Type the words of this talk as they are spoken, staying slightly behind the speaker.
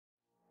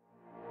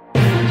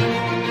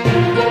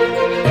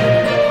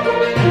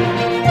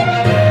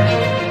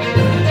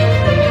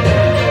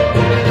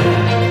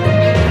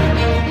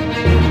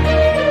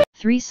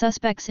3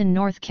 suspects in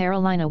North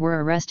Carolina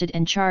were arrested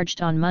and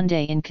charged on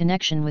Monday in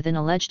connection with an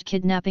alleged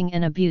kidnapping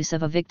and abuse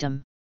of a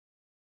victim.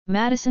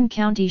 Madison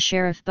County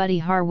Sheriff Buddy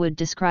Harwood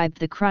described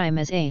the crime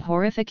as a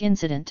horrific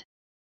incident.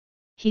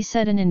 He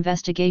said an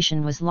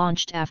investigation was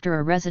launched after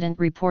a resident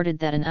reported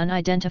that an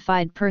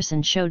unidentified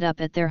person showed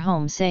up at their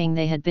home saying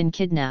they had been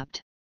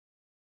kidnapped.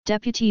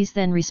 Deputies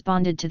then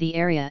responded to the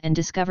area and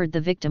discovered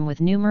the victim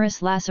with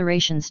numerous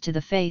lacerations to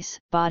the face,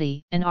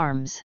 body, and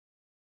arms.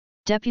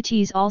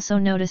 Deputies also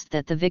noticed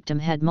that the victim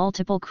had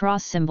multiple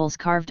cross symbols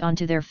carved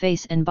onto their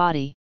face and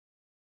body.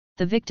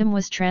 The victim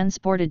was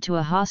transported to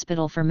a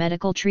hospital for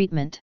medical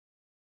treatment.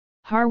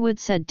 Harwood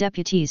said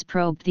deputies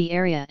probed the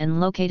area and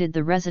located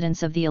the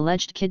residence of the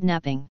alleged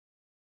kidnapping.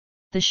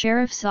 The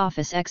sheriff's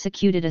office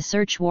executed a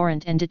search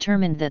warrant and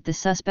determined that the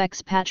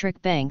suspects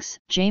Patrick Banks,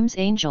 James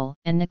Angel,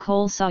 and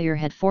Nicole Sawyer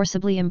had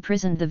forcibly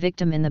imprisoned the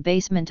victim in the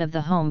basement of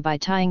the home by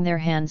tying their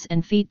hands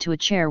and feet to a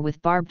chair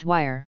with barbed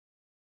wire.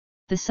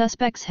 The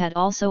suspects had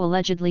also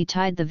allegedly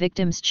tied the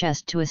victim's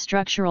chest to a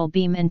structural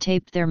beam and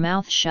taped their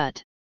mouth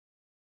shut.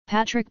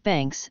 Patrick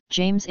Banks,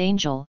 James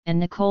Angel, and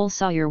Nicole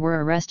Sawyer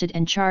were arrested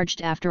and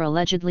charged after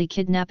allegedly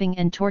kidnapping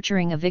and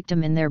torturing a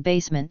victim in their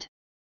basement.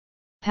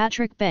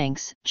 Patrick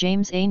Banks,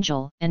 James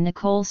Angel, and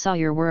Nicole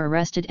Sawyer were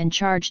arrested and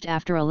charged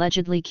after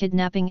allegedly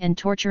kidnapping and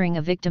torturing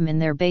a victim in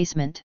their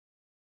basement.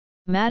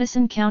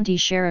 Madison County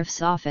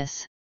Sheriff's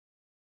Office.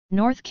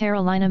 North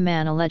Carolina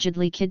man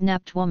allegedly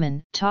kidnapped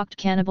woman, talked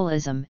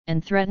cannibalism,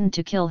 and threatened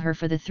to kill her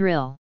for the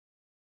thrill.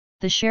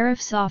 The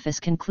sheriff's office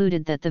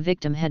concluded that the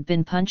victim had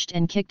been punched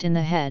and kicked in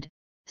the head,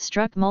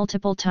 struck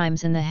multiple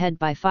times in the head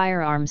by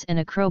firearms and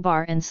a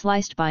crowbar, and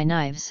sliced by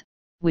knives,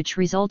 which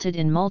resulted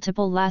in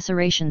multiple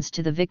lacerations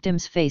to the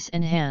victim's face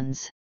and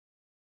hands.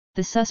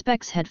 The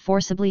suspects had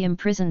forcibly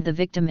imprisoned the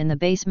victim in the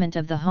basement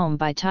of the home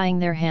by tying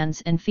their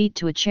hands and feet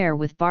to a chair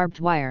with barbed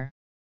wire.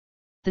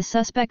 The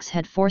suspects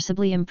had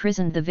forcibly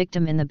imprisoned the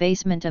victim in the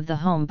basement of the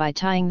home by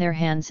tying their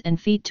hands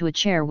and feet to a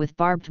chair with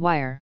barbed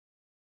wire.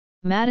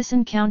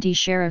 Madison County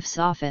Sheriff's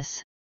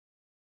Office.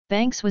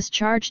 Banks was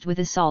charged with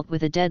assault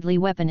with a deadly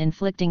weapon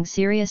inflicting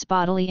serious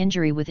bodily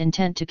injury with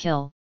intent to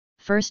kill,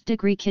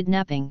 first-degree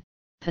kidnapping,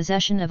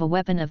 possession of a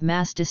weapon of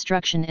mass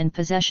destruction, and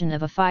possession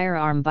of a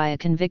firearm by a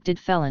convicted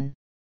felon.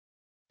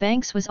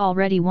 Banks was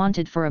already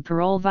wanted for a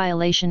parole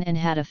violation and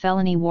had a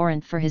felony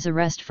warrant for his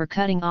arrest for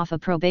cutting off a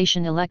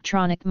probation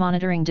electronic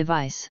monitoring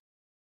device.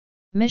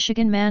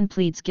 Michigan man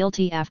pleads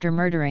guilty after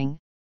murdering,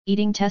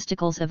 eating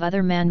testicles of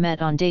other man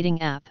met on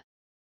dating app.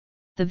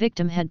 The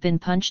victim had been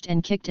punched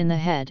and kicked in the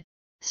head,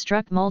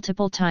 struck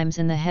multiple times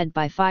in the head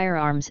by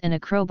firearms and a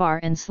crowbar,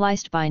 and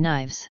sliced by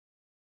knives.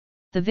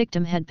 The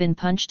victim had been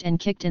punched and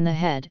kicked in the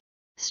head,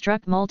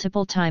 struck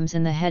multiple times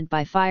in the head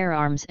by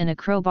firearms and a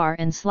crowbar,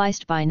 and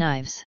sliced by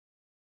knives.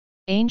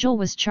 Angel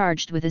was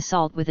charged with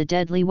assault with a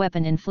deadly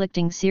weapon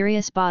inflicting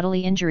serious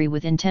bodily injury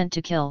with intent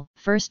to kill,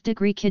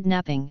 first-degree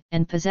kidnapping,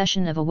 and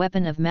possession of a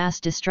weapon of mass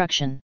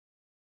destruction.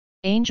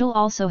 Angel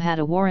also had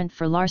a warrant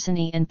for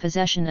larceny and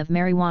possession of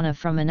marijuana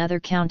from another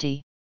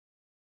county.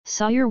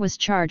 Sawyer was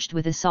charged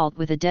with assault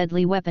with a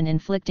deadly weapon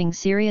inflicting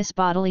serious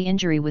bodily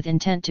injury with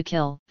intent to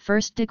kill,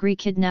 first-degree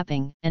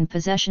kidnapping, and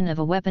possession of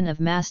a weapon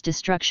of mass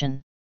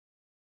destruction.